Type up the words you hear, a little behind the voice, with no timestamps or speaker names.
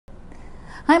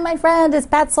Hi my friend, it's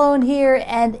Pat Sloan here,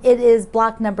 and it is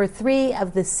block number 3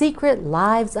 of the Secret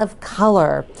Lives of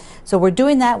Color. So we're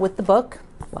doing that with the book.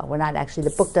 Well, we're not actually,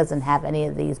 the book doesn't have any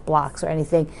of these blocks or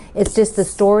anything. It's just the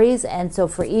stories, and so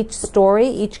for each story,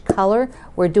 each color,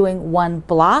 we're doing one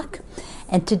block.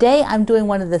 And today I'm doing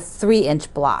one of the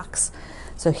 3-inch blocks.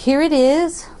 So here it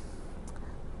is.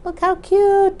 Look how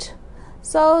cute.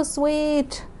 So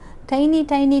sweet. Tiny,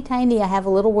 tiny, tiny. I have a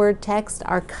little word text.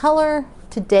 Our color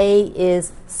today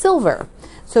is silver.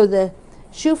 So the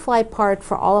shoe fly part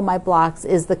for all of my blocks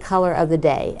is the color of the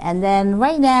day. And then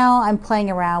right now I'm playing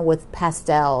around with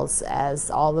pastels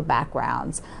as all the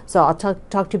backgrounds. So I'll talk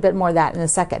to you a bit more of that in a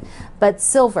second. But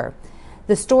silver.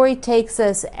 The story takes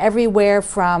us everywhere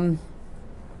from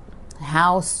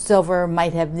how silver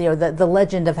might have, the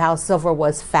legend of how silver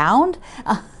was found,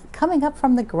 coming up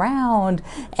from the ground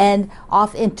and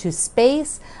off into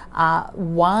space,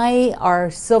 why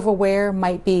our silverware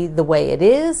might be the way it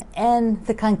is, and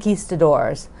the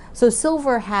conquistadors. So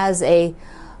silver has a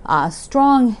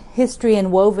strong history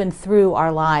and woven through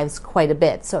our lives quite a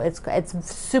bit. So it's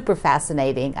super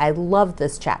fascinating. I love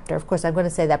this chapter. Of course, I'm going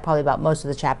to say that probably about most of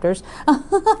the chapters.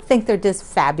 I think they're just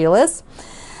fabulous.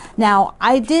 Now,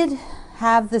 I did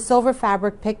have the silver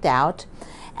fabric picked out,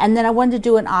 and then I wanted to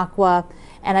do an aqua,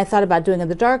 and I thought about doing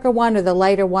the darker one or the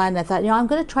lighter one. I thought, I'm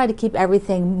going to try to keep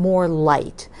everything more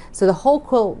light. So the whole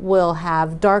quilt will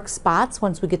have dark spots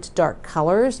once we get to dark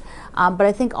colors, but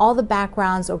I think all the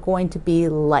backgrounds are going to be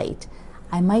light.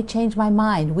 I might change my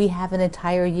mind. We have an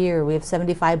entire year. We have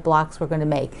 75 blocks we're going to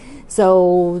make.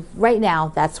 So right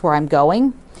now, that's where I'm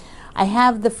going. I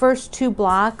have the first 2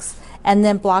 blocks, and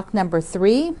then block number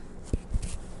 3.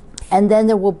 And then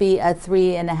there will be a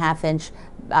 3.5-inch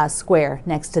square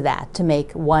next to that to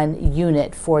make one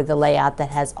unit for the layout that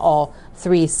has all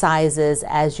 3 sizes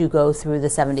as you go through the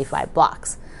 75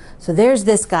 blocks. So there's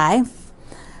this guy.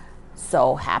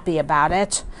 So happy about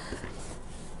it.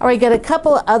 All right, got a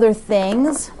couple of other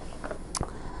things.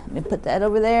 Let me put that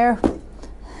over there.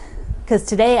 Because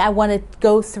today I want to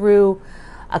go through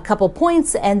a couple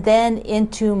points and then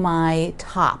into my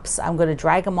tops. I'm going to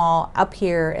drag them all up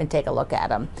here and take a look at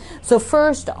them. So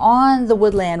first, on the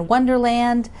Woodland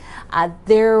Wonderland,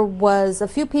 there was a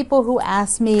few people who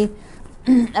asked me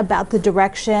about the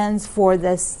directions for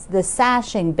the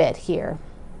sashing bit here.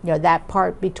 That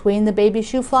part between the baby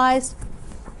shoe flies.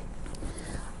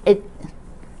 It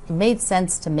made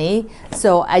sense to me,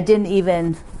 so I didn't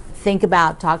even think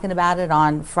about talking about it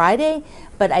on Friday,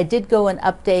 but I did go and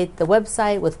update the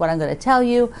website with what I'm going to tell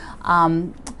you.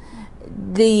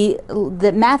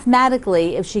 The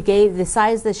mathematically, if she gave the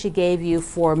size that she gave you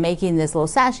for making this little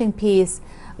sashing piece,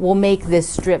 will make this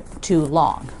strip too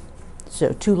long,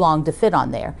 so too long to fit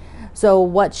on there. So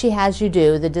what she has you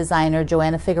do, the designer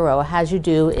Joanna Figueroa has you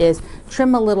do, is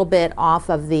trim a little bit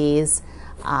off of these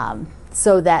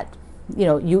so that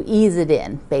you ease it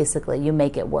in. Basically, you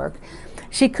make it work.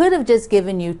 She could have just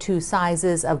given you 2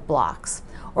 sizes of blocks,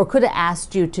 or could have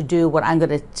asked you to do what I'm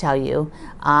going to tell you,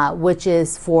 which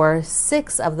is for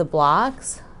 6 of the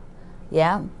blocks.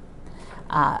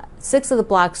 6 of the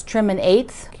blocks, trim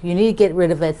 1/8. You need to get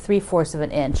rid of it 3/4 of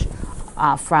an inch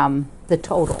from the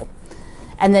total.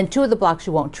 And then 2 of the blocks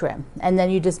you won't trim. And then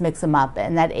you just mix them up,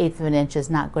 and that 1/8 of an inch is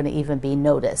not going to even be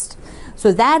noticed.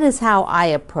 So that is how I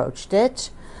approached it.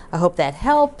 I hope that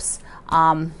helps.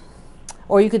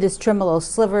 Or you could just trim a little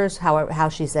slivers, how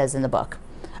she says in the book.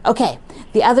 Okay,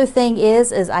 the other thing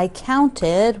is I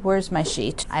counted, where's my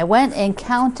sheet? I went and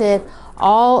counted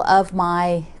all of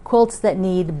my quilts that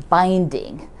need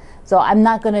binding. So I'm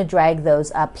not going to drag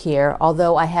those up here,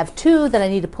 although I have 2 that I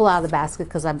need to pull out of the basket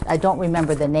because I don't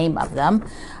remember the name of them.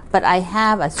 But I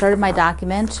started my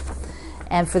document,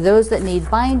 and for those that need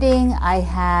binding, I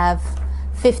have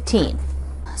 15.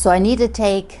 So I need to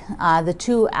take the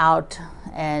 2 out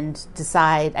and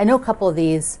decide. I know a couple of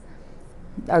these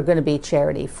are going to be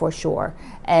charity for sure,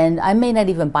 and I may not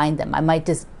even bind them. I might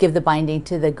just give the binding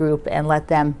to the group and let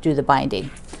them do the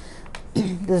binding.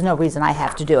 There's no reason I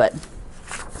have to do it.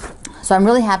 So I'm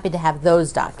really happy to have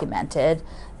those documented.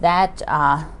 That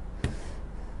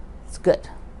it's good.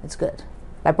 It's good.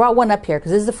 I brought one up here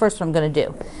because this is the first one I'm going to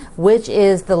do, which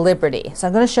is the Liberty. So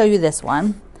I'm going to show you this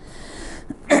one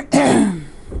to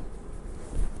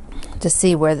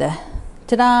see where the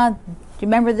ta-da! Do you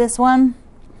remember this one?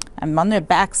 I'm on the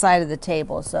back side of the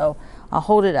table, so I'll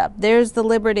hold it up. There's the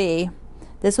Liberty.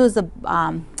 This was a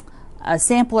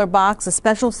sampler box, a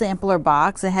special sampler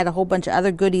box. It had a whole bunch of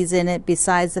other goodies in it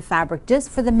besides the fabric, just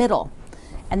for the middle.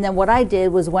 And then what I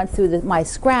did was went through my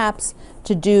scraps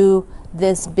to do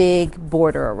this big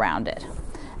border around it.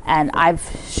 And I've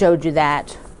showed you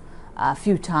that a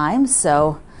few times,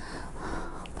 so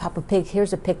Papa Pig,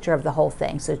 here's a picture of the whole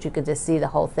thing so that you could just see the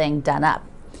whole thing done up.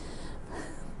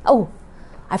 Oh,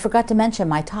 I forgot to mention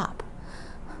my top.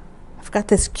 I've got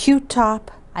this cute top.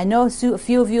 I know a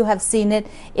few of you have seen it.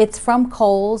 It's from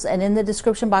Kohl's, and in the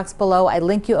description box below, I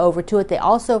link you over to it. They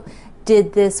also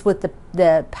did this with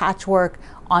the patchwork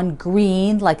on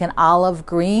green, like an olive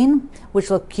green, which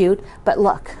looked cute. But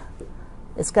look,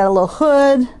 it's got a little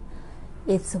hood.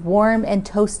 It's warm and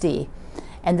toasty,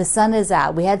 and the sun is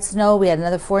out. We had snow. We had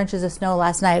another 4 inches of snow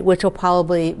last night, which will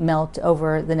probably melt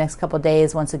over the next couple of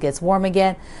days once it gets warm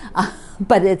again.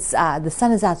 But it's the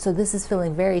sun is out, so this is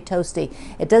feeling very toasty.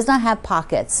 It does not have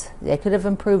pockets. They could have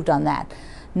improved on that.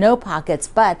 No pockets,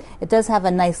 but it does have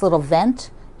a nice little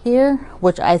vent here,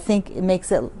 which I think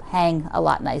makes it hang a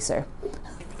lot nicer.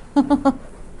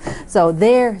 So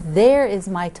there is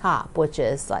my top, which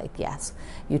is like, yes,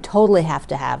 you totally have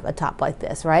to have a top like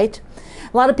this, right?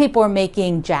 A lot of people are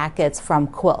making jackets from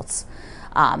quilts,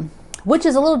 which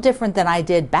is a little different than I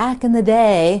did back in the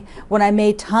day when I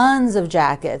made tons of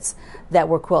jackets that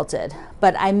were quilted.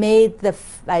 But I made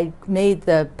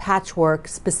the patchwork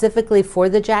specifically for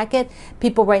the jacket.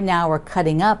 People right now are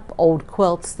cutting up old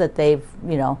quilts that they've,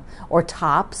 or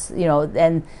tops,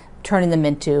 and turning them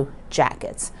into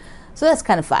jackets. So that's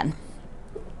kind of fun.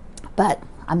 But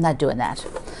I'm not doing that.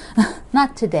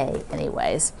 Not today,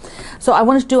 anyways. So I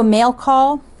wanted to do a mail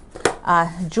call.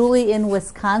 Julie in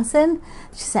Wisconsin,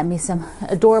 she sent me some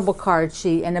adorable cards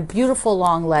and a beautiful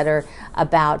long letter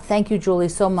about, thank you Julie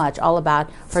so much, all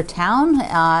about her town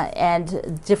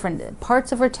and different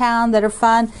parts of her town that are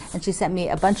fun. And she sent me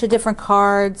a bunch of different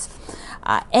cards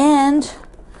and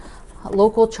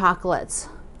local chocolates.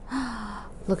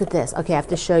 Look at this. Okay, I have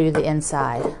to show you the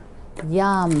inside.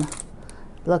 Yum.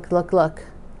 Look, look, look.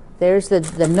 There's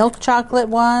the milk chocolate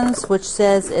ones, which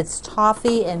says it's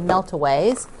toffee and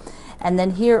meltaways. And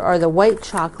then here are the white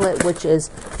chocolate, which is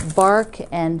bark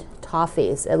and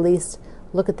toffees. At least,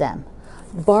 look at them.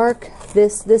 Bark,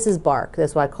 this is bark.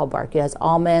 That's what I call bark. It has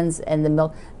almonds and the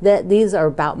milk. These are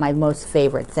about my most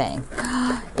favorite thing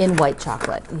in white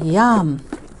chocolate. Yum.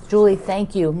 Julie,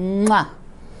 thank you. Mwah.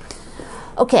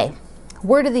 Okay,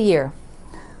 word of the year.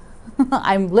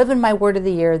 I'm living my word of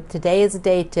the year. Today is a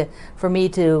day for me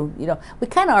to, we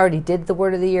kind of already did the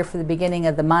word of the year for the beginning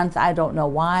of the month. I don't know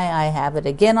why I have it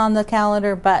again on the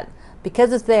calendar, but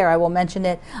because it's there, I will mention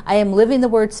it. I am living the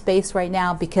word space right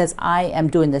now because I am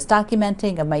doing this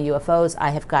documenting of my UFOs.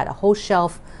 I have got a whole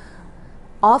shelf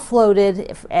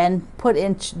offloaded and put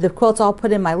in, the quilts all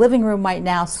put in my living room right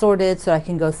now, sorted so I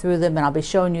can go through them, and I'll be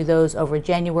showing you those over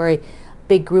January.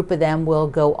 Big group of them will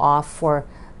go off for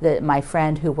my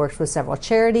friend who works with several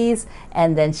charities,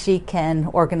 and then she can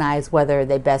organize whether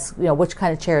they best, which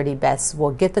kind of charity best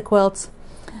will get the quilts.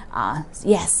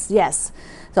 Yes.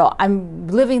 So I'm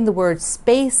living the word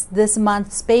space this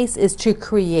month. Space is to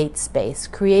create space.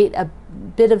 Create a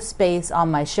bit of space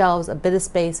on my shelves, a bit of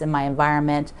space in my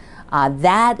environment.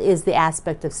 That is the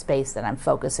aspect of space that I'm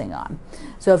focusing on.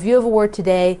 So if you have a word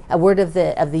today, a word of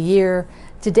the year,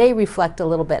 today reflect a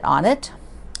little bit on it.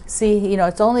 See,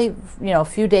 it's only, a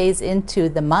few days into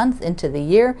the month, into the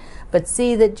year, but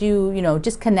see that you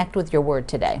just connect with your word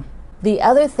today. The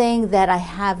other thing that I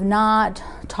have not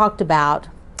talked about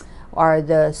are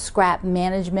the scrap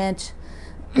management,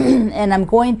 and I'm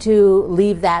going to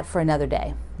leave that for another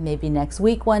day. Maybe next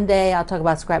week one day I'll talk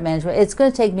about scrap management. It's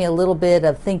going to take me a little bit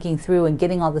of thinking through and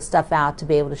getting all the stuff out to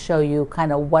be able to show you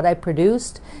kind of what I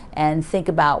produced and think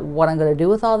about what I'm going to do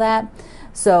with all that.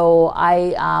 So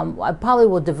I probably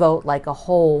will devote like a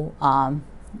whole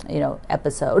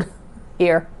episode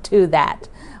here to that.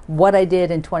 What I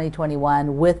did in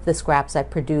 2021 with the scraps I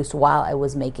produced while I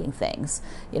was making things.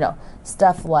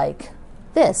 Stuff like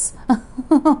this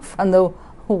from the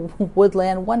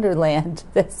Woodland Wonderland.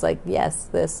 That's like, yes,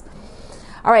 this.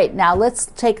 All right, now let's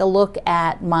take a look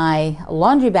at my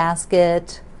laundry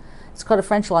basket. It's called a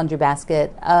French laundry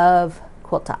basket of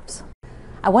quilt tops.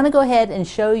 I want to go ahead and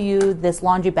show you this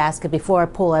laundry basket before I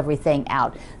pull everything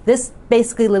out. This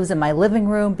basically lives in my living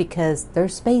room because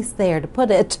there's space there to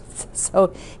put it.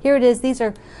 So here it is. These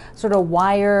are sort of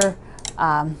wire,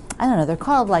 I don't know, they're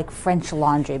called like French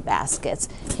laundry baskets.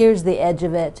 Here's the edge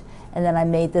of it, and then I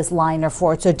made this liner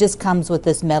for it. So it just comes with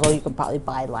this metal. You can probably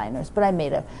buy liners, but I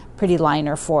made a pretty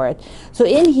liner for it. So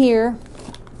in here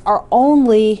are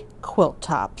only quilt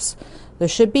tops. There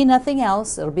should be nothing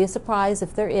else. It'll be a surprise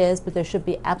if there is, but there should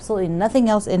be absolutely nothing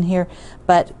else in here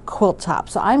but quilt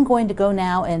tops. So I'm going to go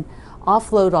now and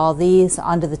offload all these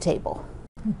onto the table.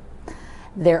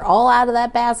 They're all out of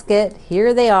that basket.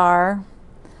 Here they are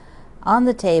on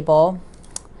the table.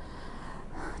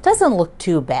 Doesn't look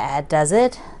too bad, does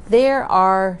it? There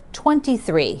are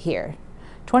 23 here.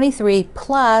 23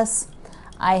 plus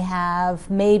I have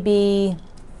maybe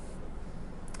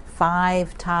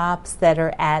 5 tops that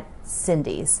are at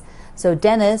Cindy's. So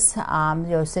Dennis, you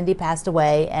know, Cindy passed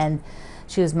away, and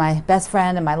she was my best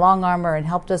friend and my long armor and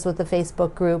helped us with the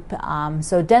Facebook group.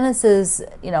 So Dennis is,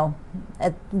 you know,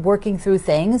 working through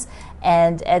things,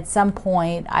 and at some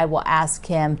point I will ask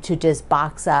him to just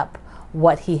box up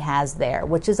what he has there,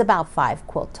 which is about 5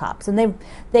 quilt tops. And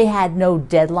they had no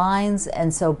deadlines,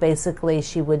 and so basically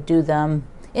she would do them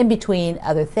in between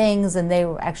other things, and they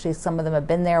were actually, some of them have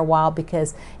been there a while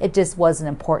because it just wasn't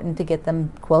important to get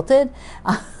them quilted.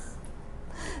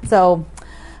 So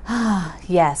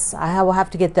yes, I will have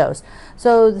to get those.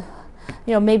 So,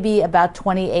 you know, maybe about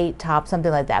 28 tops,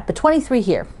 something like that, but 23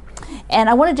 here. And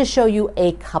I wanted to show you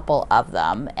a couple of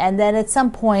them, and then at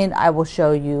some point I will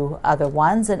show you other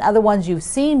ones, and other ones you've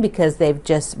seen because they've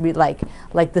just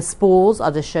like the spools.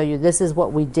 I'll just show you. This is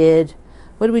what we did.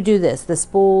 What did we do this? The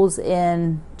spools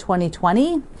in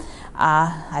 2020.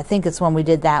 I think it's when we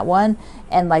did that one.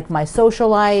 And like my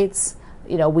socialites,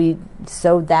 you know, we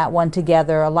sewed that one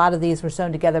together. A lot of these were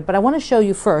sewn together, but I want to show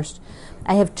you first.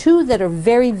 I have 2 that are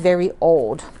very, very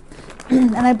old.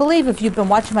 And I believe if you've been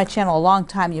watching my channel a long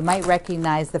time, you might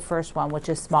recognize the first one, which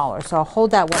is smaller. So I'll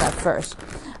hold that one up first.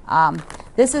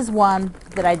 This is one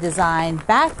that I designed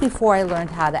back before I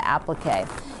learned how to applique.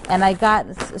 And I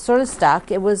got sort of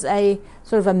stuck. It was a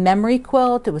sort of a memory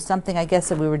quilt. It was something, I guess,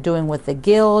 that we were doing with the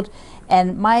guild.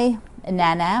 And my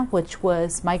Nana, which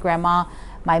was my grandma,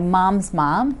 my mom's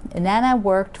mom, Nana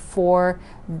worked for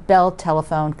Bell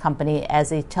Telephone Company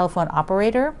as a telephone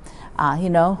operator, you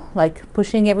know, like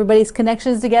pushing everybody's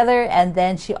connections together. And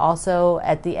then she also,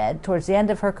 at the end, towards the end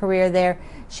of her career there,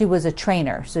 she was a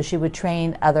trainer. So she would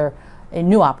train other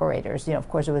new operators. You know, of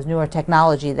course, it was newer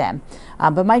technology then.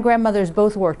 But my grandmothers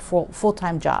both worked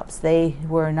full-time jobs. They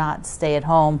were not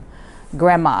stay-at-home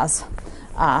grandmas.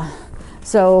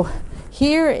 So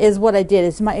here is what I did.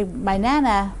 Is my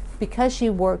Nana, because she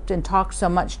worked and talked so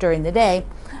much during the day,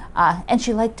 and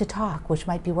she liked to talk, which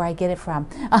might be where I get it from.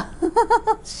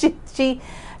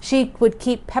 She would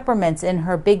keep peppermints in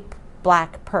her big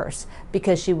black purse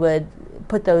because she would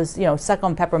put those, you know, suck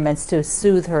on peppermints to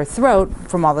soothe her throat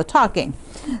from all the talking.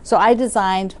 So I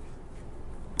designed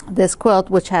this quilt,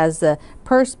 which has the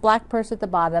purse, black purse at the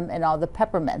bottom, and all the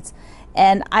peppermints.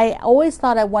 And I always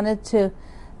thought I wanted to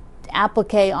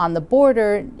applique on the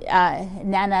border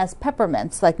Nana's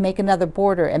peppermints, like make another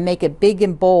border and make it big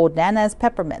and bold, Nana's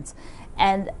peppermints.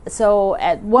 And so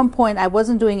at one point I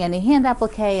wasn't doing any hand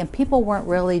applique, and people weren't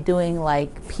really doing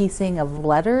like piecing of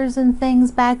letters and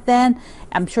things back then.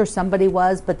 I'm sure somebody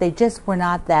was, but they just were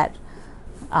not that,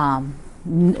 you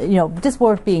know, just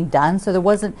weren't being done. So there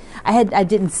wasn't, I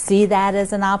didn't see that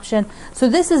as an option. So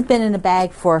this has been in the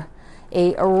bag for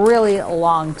a really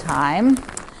long time.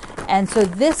 And so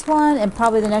this one, and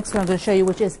probably the next one I'm going to show you,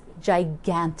 which is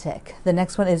gigantic. The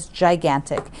next one is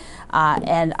gigantic.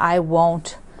 And I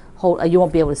won't hold, you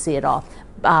won't be able to see it all.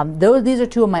 These are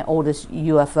 2 of my oldest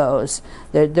UFOs.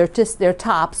 They're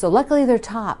tops, so luckily they're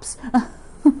tops.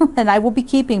 And I will be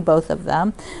keeping both of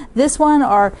them. This one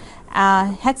are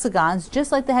hexagons,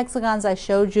 just like the hexagons I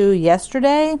showed you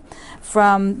yesterday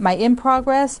from my in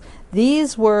progress.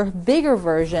 These were bigger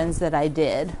versions that I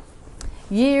did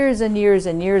years and years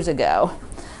and years ago.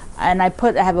 And I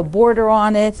have a border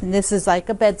on it, and this is like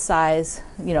a bed size,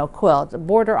 you know, quilt, a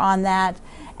border on that.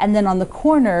 And then on the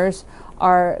corners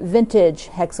are vintage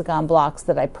hexagon blocks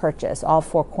that I purchased. All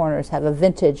 4 corners have a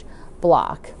vintage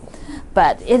block.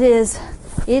 But it is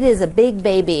a big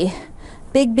baby,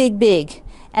 big.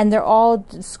 And they're all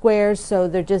squares, so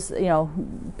they're just, you know,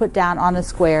 put down on a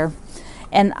square.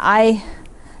 And I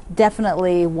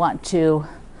definitely want to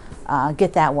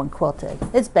get that one quilted.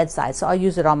 It's bedside, so I'll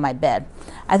use it on my bed.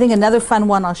 I think another fun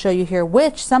one I'll show you here,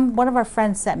 which one of our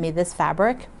friends sent me this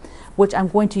fabric, which I'm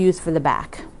going to use for the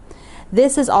back.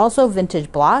 This is also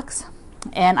vintage blocks,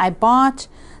 and I bought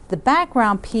the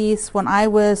background piece when I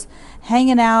was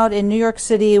hanging out in New York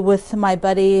City with my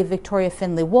buddy Victoria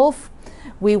Finley Wolf.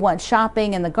 We went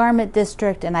shopping in the garment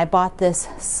district, and I bought this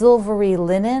silvery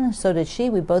linen. So did she.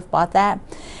 We both bought that.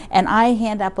 And I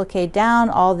hand appliqued down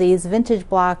all these vintage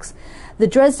blocks. The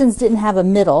Dresdens didn't have a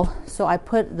middle, so I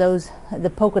put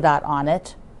the polka dot on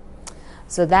it.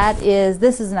 So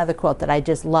this is another quilt that I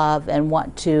just love and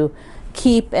want to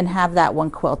keep and have that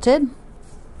one quilted.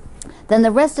 Then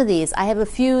the rest of these, I have a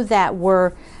few that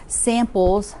were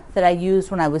samples that I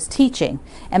used when I was teaching.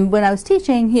 And when I was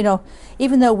teaching, you know,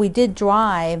 even though we did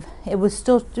drive, it was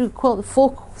still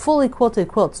fully quilted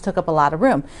quilts took up a lot of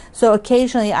room. So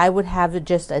occasionally I would have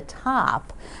just a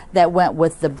top that went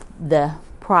with the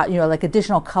like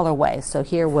additional colorways. So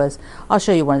here was, I'll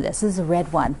show you one of this. This is a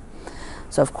red one.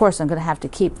 So of course I'm going to have to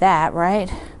keep that,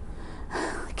 right?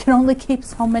 I can only keep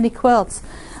so many quilts.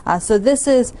 So this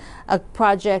is a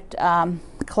project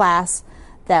class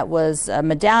that was a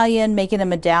medallion, making a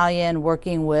medallion,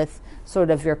 working with sort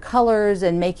of your colors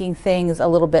and making things a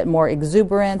little bit more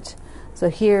exuberant. So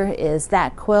here is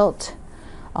that quilt.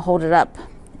 I'll hold it up.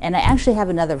 And I actually have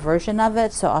another version of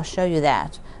it, so I'll show you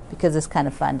that because it's kind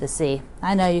of fun to see.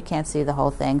 I know you can't see the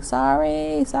whole thing.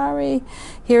 Sorry, sorry.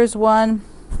 Here's one.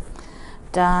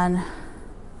 Done.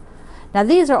 Now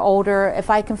these are older. If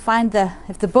I can find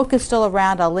if the book is still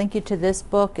around, I'll link you to this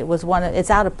book. It was it's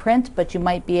out of print, but you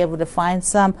might be able to find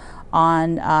some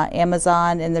on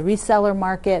Amazon in the reseller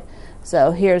market.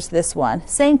 So here's this one.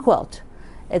 Same quilt.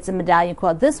 It's a medallion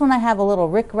quilt. This one I have a little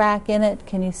rickrack in it.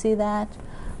 Can you see that?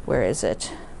 Where is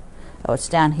it? Oh, it's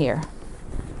down here.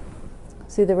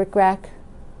 See the rickrack?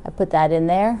 I put that in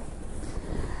there.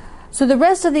 So the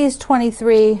rest of these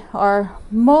 23 are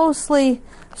mostly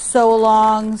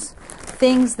sew-alongs,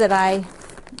 things that I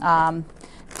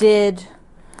did.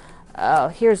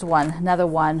 Here's one, another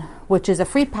one, which is a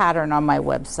free pattern on my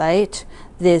website.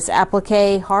 This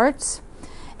applique hearts.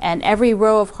 And every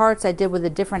row of hearts I did with a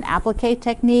different applique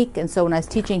technique. And so when I was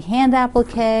teaching hand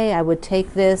applique, I would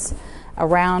take this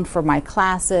around for my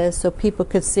classes so people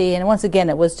could see. And once again,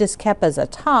 it was just kept as a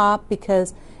top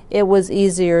because it was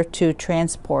easier to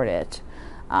transport it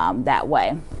that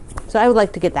way. So I would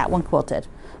like to get that one quilted.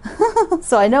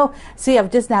 So I know, see,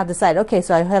 I've just now decided, okay,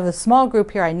 so I have a small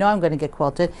group here. I know I'm going to get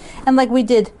quilted. And like we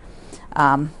did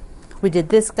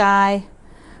this guy,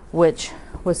 which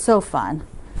was so fun.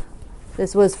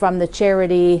 This was from the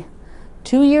charity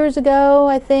 2 years ago,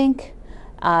 I think.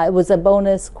 It was a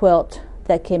bonus quilt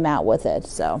that came out with it.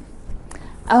 So,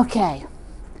 okay.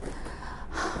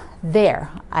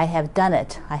 There, I have done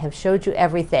it. I have showed you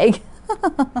everything.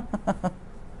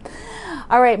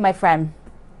 All right, my friend.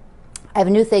 I have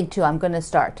a new thing too. I'm going to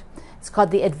start. It's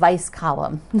called the advice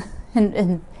column.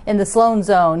 In the Sloan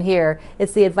Zone here,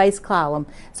 it's the advice column.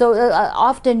 So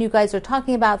often you guys are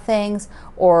talking about things,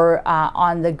 or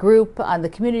on the group, on the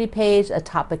community page, a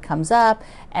topic comes up,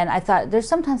 and I thought there's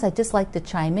sometimes I just like to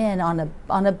chime in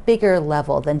on a bigger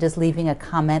level than just leaving a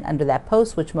comment under that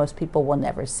post, which most people will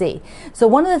never see. So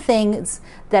one of the things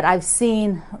that I've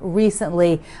seen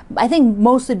recently, I think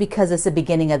mostly because it's the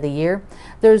beginning of the year,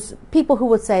 there's people who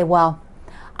would say, well,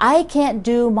 I can't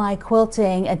do my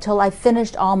quilting until I've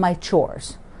finished all my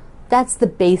chores. That's the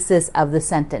basis of the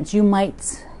sentence. You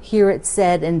might hear it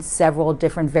said in several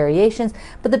different variations,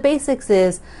 but the basics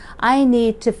is I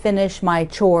need to finish my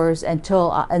chores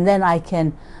until and then I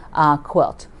can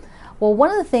quilt. Well,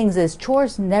 one of the things is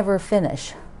chores never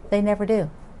finish. They never do.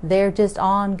 They're just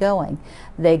ongoing.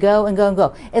 They go and go and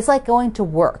go. It's like going to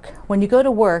work. When you go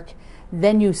to work,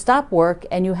 then you stop work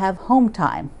and you have home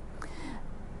time.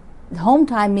 Home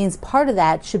time means part of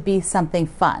that should be something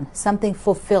fun, something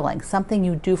fulfilling, something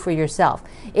you do for yourself.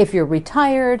 If you're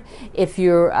retired, if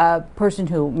you're a person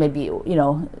who maybe,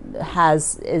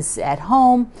 is at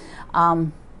home,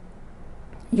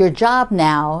 your job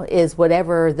now is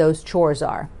whatever those chores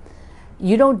are.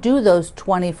 You don't do those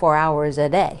 24 hours a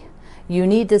day. You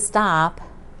need to stop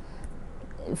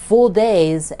full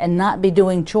days and not be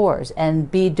doing chores and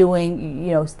be doing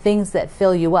things that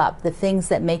fill you up, the things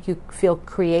that make you feel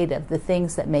creative, the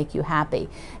things that make you happy.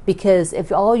 Because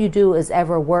if all you do is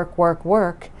ever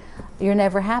work, you're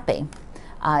never happy.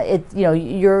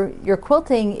 Your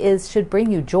quilting should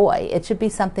bring you joy. It should be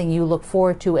something you look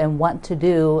forward to and want to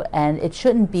do, and it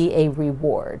shouldn't be a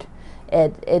reward.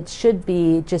 It should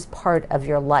be just part of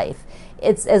your life.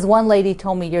 It's, as one lady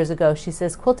told me years ago, she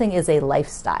says, quilting is a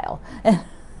lifestyle.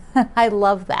 I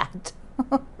love that.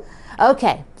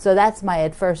 Okay, so that's my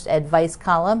first advice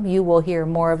column. You will hear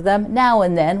more of them now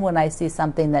and then when I see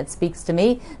something that speaks to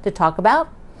me to talk about.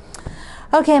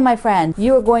 Okay, my friend,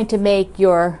 you are going to make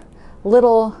your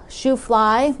little shoe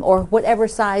fly, or whatever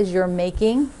size you're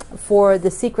making, for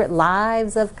the Secret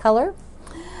Lives of Color.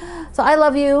 So I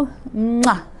love you.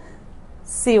 Mwah.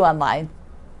 See you online.